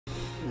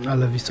I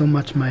love you so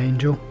much, my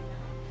angel.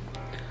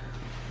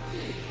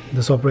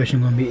 This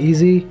operation gonna be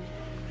easy.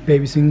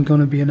 Baby Singh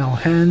gonna be in our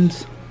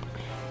hands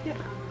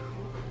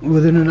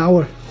within an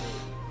hour.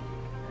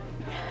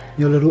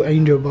 Your little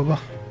angel, Baba.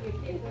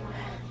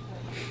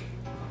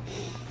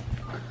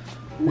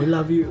 We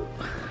love you.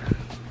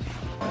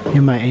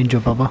 You're my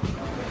angel, Baba.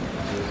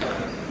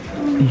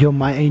 You're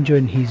my angel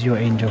and he's your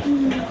angel.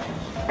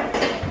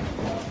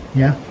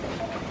 Yeah?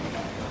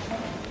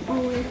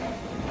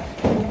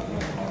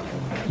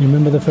 You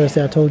remember the first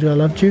day I told you I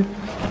loved you?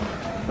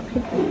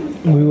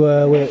 We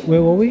were,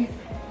 where were we?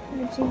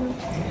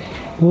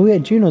 Were we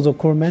at Gino's or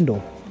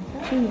Coromandel?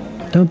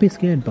 Don't be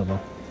scared, Baba.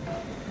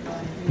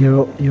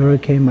 You're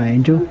okay, my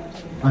angel.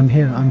 I'm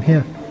here, I'm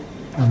here.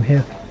 I'm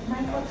here.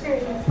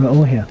 We're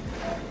all here.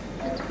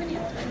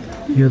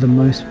 You're the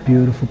most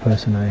beautiful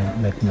person I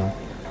know.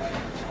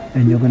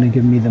 And you're gonna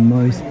give me the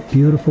most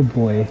beautiful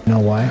boy. You know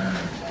why?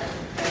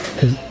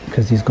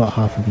 Because he's got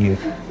half of you.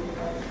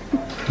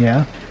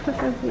 Yeah?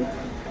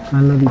 I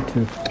love you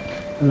too.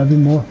 I love you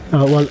more.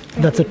 Oh well,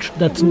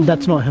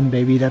 that's not him,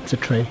 baby. That's a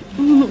tray.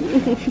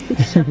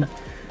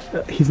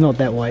 He's not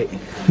that white.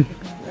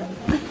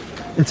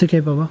 It's okay,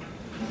 Baba.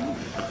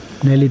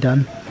 Nearly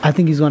done. I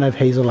think he's gonna have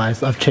hazel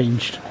eyes. I've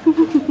changed.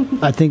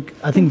 I think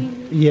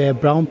yeah,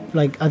 brown.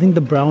 Like I think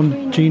the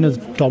brown gene is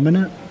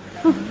dominant,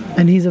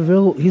 and he's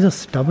a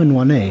stubborn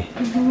one, eh?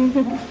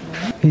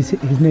 He's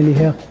nearly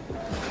here.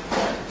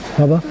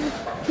 Baba.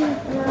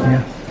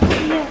 Yeah.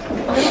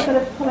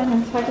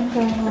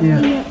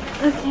 Yeah.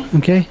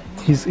 Okay.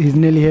 He's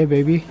nearly here,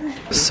 baby.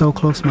 So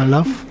close, my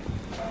love.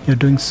 You're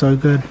doing so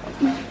good.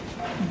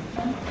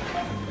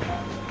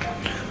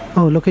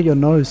 Oh, look at your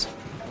nose.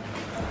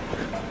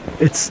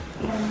 It's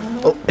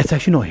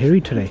actually not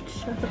hairy today.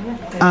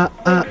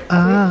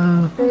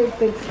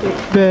 Big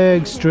stretch.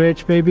 Big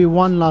stretch, baby.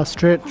 One last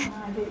stretch. It's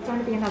going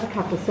to be another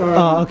couple, sorry.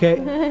 Oh, okay.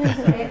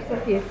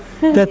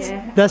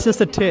 That's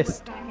just a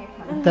test.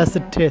 That's a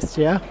test,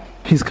 yeah?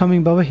 He's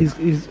coming, Baba.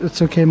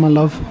 It's okay, my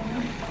love.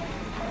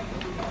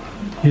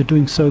 You're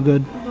doing so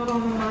good.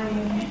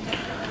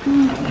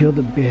 You're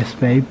the best,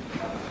 babe.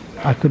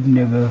 I could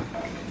never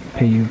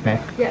pay you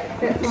back. Yeah,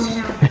 that's one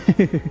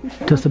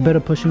now. Just a bit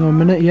of pushing on a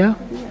minute, yeah?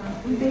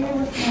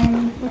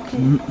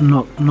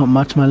 Not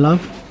much, my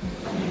love.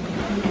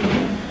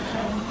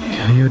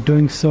 You're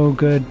doing so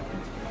good.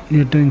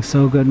 You're doing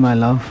so good, my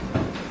love.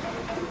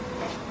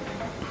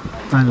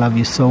 I love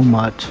you so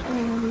much.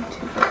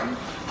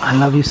 I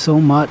love you so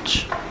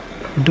much.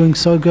 You're doing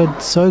so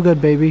good,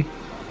 baby.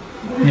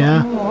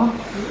 Yeah?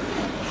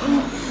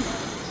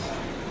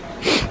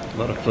 A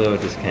lot of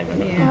fluid just came in.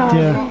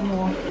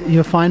 Yeah.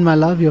 You're fine, my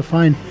love. You're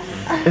fine.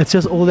 It's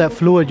just all that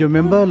fluid, you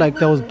remember? Like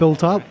that was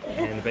built up.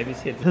 And the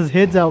baby's head. His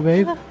head's out,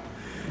 babe.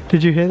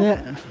 Did you hear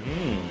that?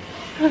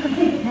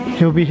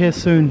 He'll be here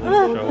soon.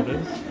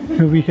 Shoulders.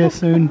 He'll be here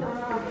soon.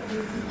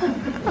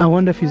 I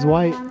wonder if he's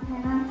white.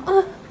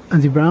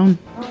 Is he brown?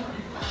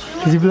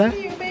 Is he black?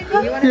 You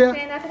want to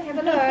stand up and have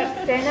a look?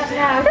 Stand up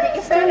now. Take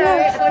your photo. I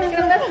want you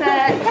to miss it.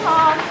 Come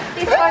on.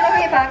 This photo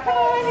here, come on.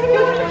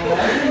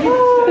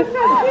 Oh,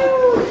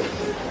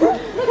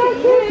 so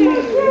cute.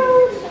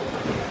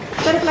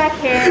 Got black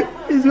hair.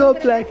 He's got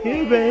black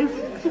hair, babe.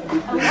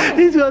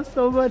 He's got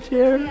so much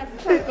hair. I'm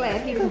so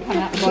glad he didn't come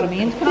out the bottom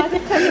end. Can I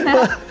just take him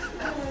out?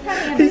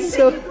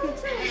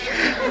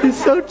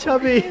 He's so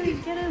chubby.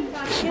 Big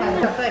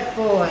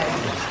boy.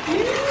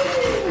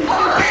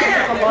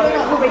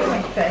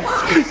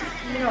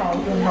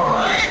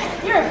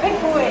 You're a big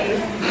boy.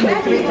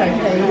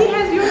 He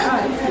has your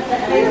eyes.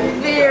 He's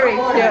very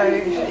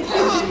cute.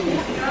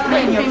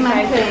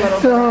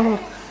 Oh,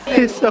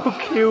 he's so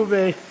cute,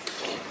 babe.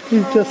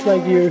 He's just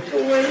like you.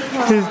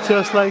 He's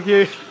just like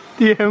you.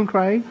 Do you hear him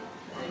crying?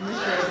 I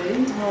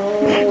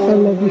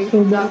love you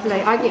so much.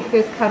 Lovely. I get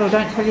first cuddle,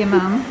 don't tell your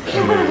mum.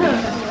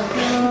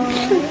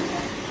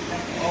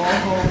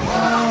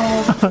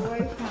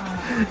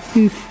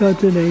 He's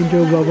such an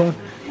angel, Baba.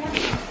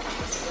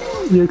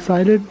 You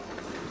excited?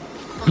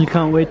 You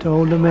can't wait to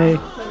hold him, eh?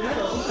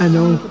 I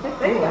know.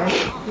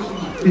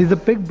 He's a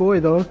big boy,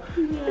 though.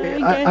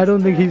 I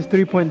don't think he's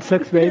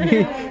 3.6,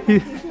 baby.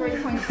 He's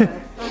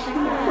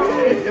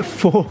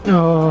 4.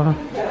 Oh,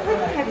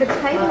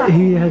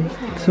 he had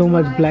so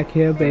much black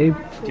hair, babe.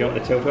 Do you want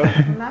the tilt?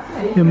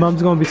 Your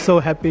mum's gonna be so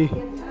happy. He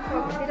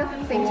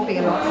doesn't seem to be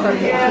a lot, so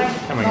it's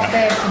not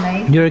bad for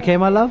me. You're okay,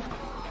 my love?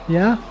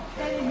 Yeah?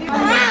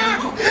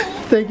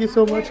 Thank you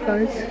so much,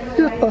 guys.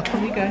 Here you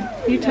go.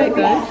 You take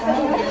those.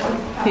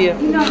 Here.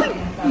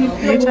 You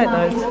take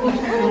those.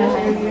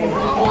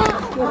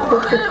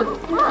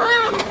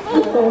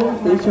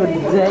 There's your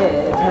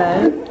dad,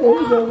 hey?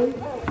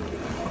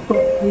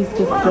 He's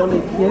just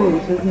jolly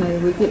cute, isn't he?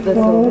 We get this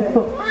all.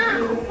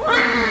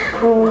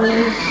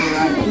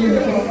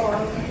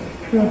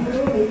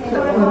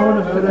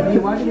 You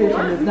won't hurt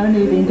him. There's no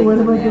need ending. What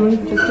am I doing?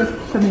 Just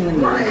shimmy in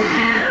there.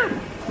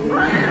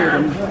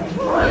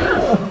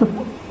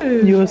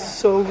 You are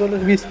so gonna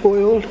be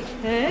spoiled.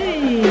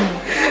 Hey!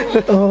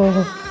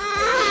 Oh.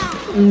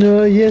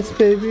 No, yes,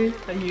 baby.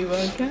 Are you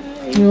okay?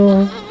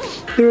 No.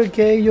 You're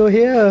okay, you're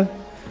here.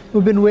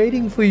 We've been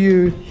waiting for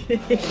you.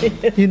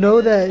 You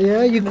know that,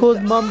 yeah? You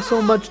caused Mum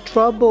so much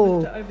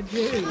trouble.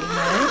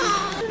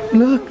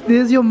 Look,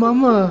 there's your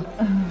mama.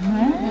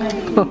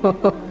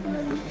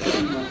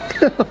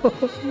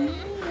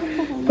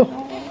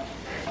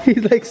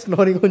 He's like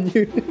snorting on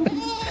you.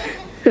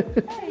 You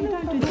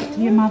don't do that to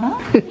your mother.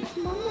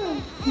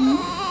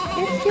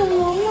 It's your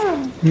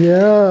mama.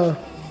 Yeah.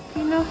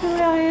 You know who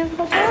I am,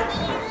 Papa?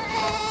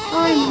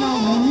 I'm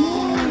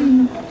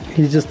Mama.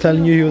 He's just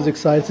telling you he was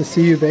excited to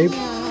see you, babe.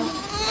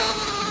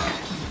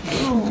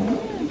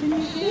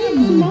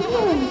 Mama.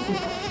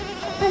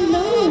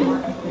 Hello.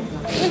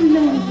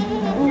 Hello.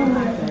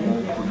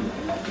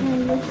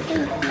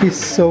 He's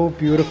so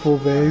beautiful,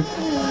 babe.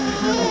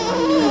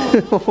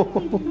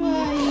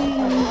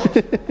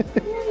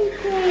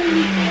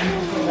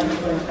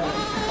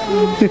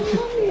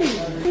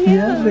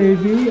 Yeah,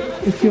 baby.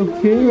 It's your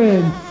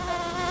parents.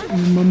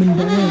 Your mom and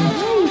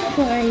dad.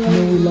 No,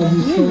 we love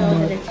you so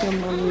much. It's your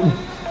mommy.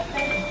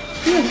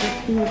 You're just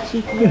being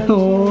cheeky.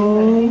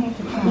 Oh,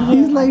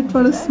 he's like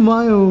trying to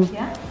smile.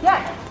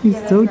 He's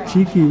so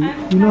cheeky.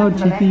 You know how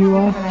cheeky you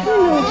are? You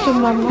know it's your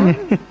mama.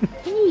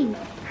 Hey,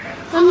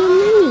 I'm your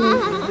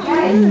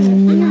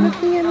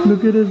mommy.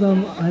 Look at his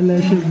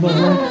eyelashes,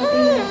 Baba.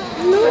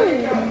 No,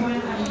 you're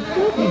crying.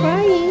 Why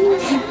are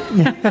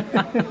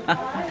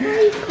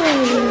you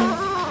crying?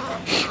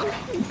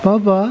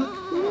 Baba?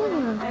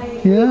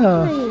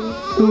 Yeah.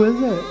 Who is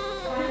it?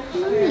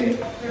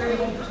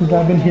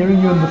 I've been hearing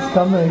you in the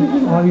stomach.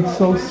 Oh, he's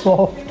so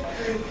soft.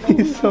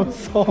 He's so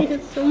soft.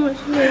 It's so much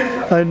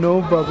love. I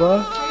know,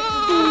 Baba.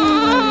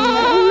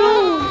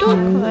 No,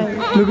 don't cry.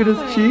 Look at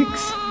his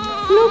cheeks.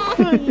 No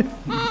crying.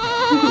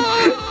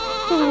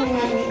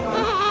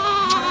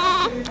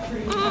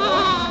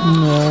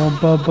 Oh,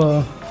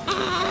 Baba.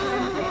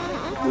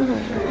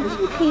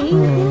 Okay,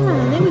 yeah,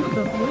 there we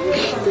go.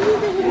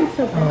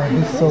 So Oh,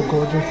 he's so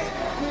gorgeous.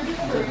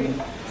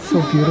 So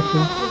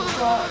beautiful.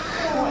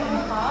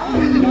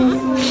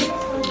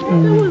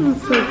 that wasn't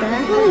so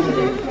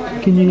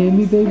bad. Can you hear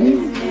me, baby?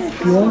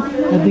 Yeah?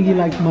 I think you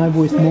like my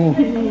voice more. I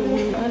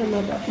don't know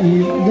about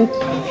Look.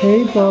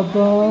 Hey,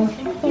 Baba.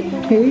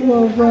 Hey,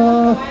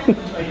 Baba.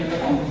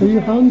 Are you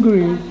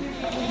hungry?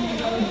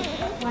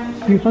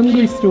 You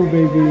hungry still,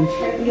 baby?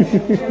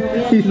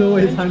 He's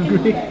always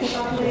hungry.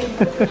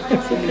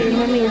 It's okay,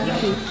 mommy is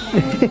cute.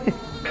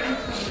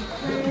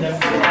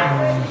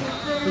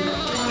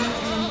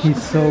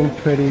 He's so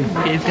pretty.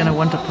 He's going to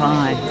want a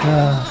pie.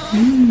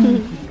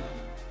 Ah.